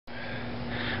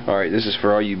Alright, this is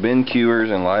for all you bin queuers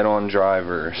and light-on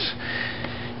drivers.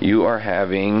 You are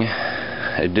having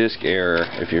a disk error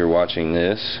if you're watching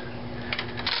this.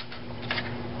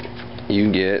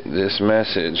 You get this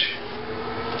message.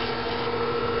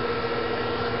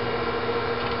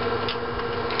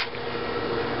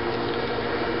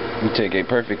 You take a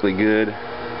perfectly good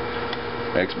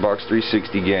Xbox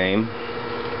 360 game,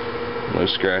 no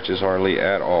scratches hardly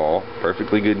at all,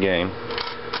 perfectly good game.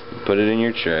 You put it in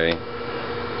your tray.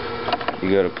 You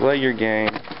go to play your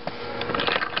game,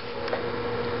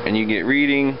 and you get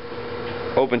reading,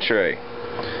 open tray.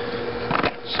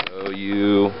 So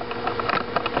you,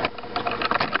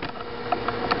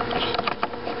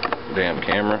 damn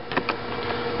camera.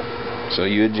 So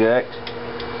you eject,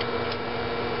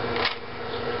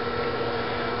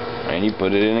 and you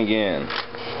put it in again,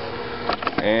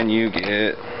 and you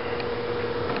get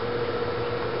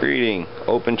reading,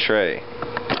 open tray.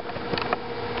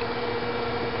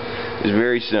 It's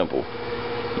very simple.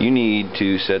 You need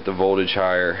to set the voltage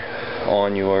higher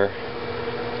on your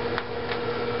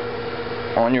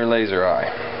laser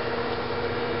eye.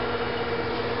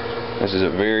 This is a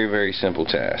very, very simple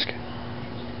task.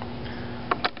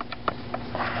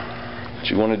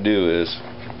 What you want to do is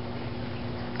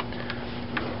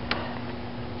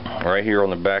right here on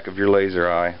the back of your laser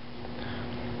eye,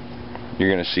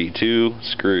 you're going to see two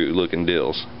screw looking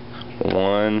dills.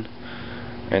 1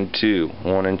 and 2.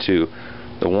 1 and 2.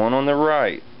 The one on the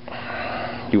right,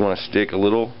 you want to stick a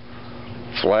little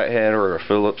flathead or a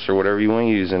Phillips or whatever you want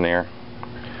to use in there,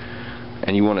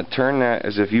 and you want to turn that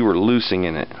as if you were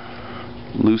loosening it.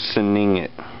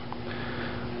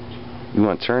 You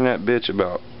want to turn that bitch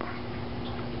about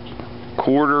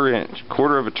quarter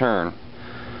of a turn.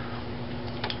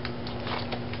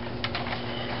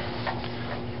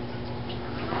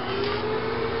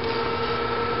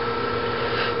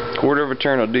 Quarter of a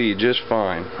turn will do you just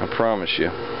fine, I promise you.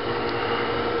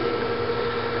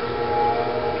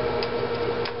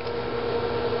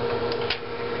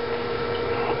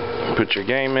 Put your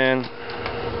game in.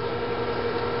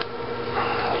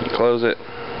 You close it.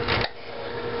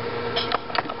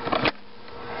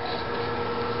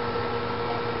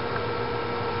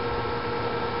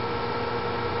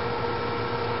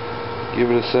 Give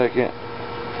it a second.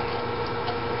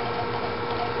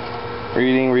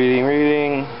 Reading, reading,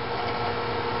 reading.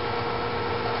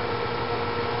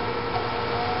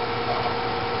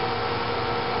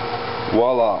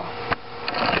 Voila.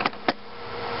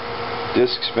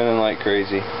 Disc spinning like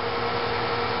crazy.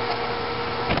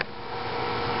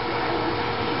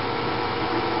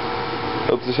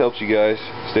 Hope this helps you guys.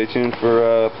 Stay tuned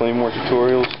for plenty more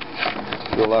tutorials.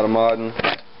 Do a lot of modding.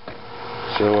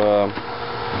 So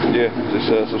yeah,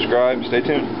 just subscribe. Stay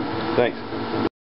tuned. Thanks.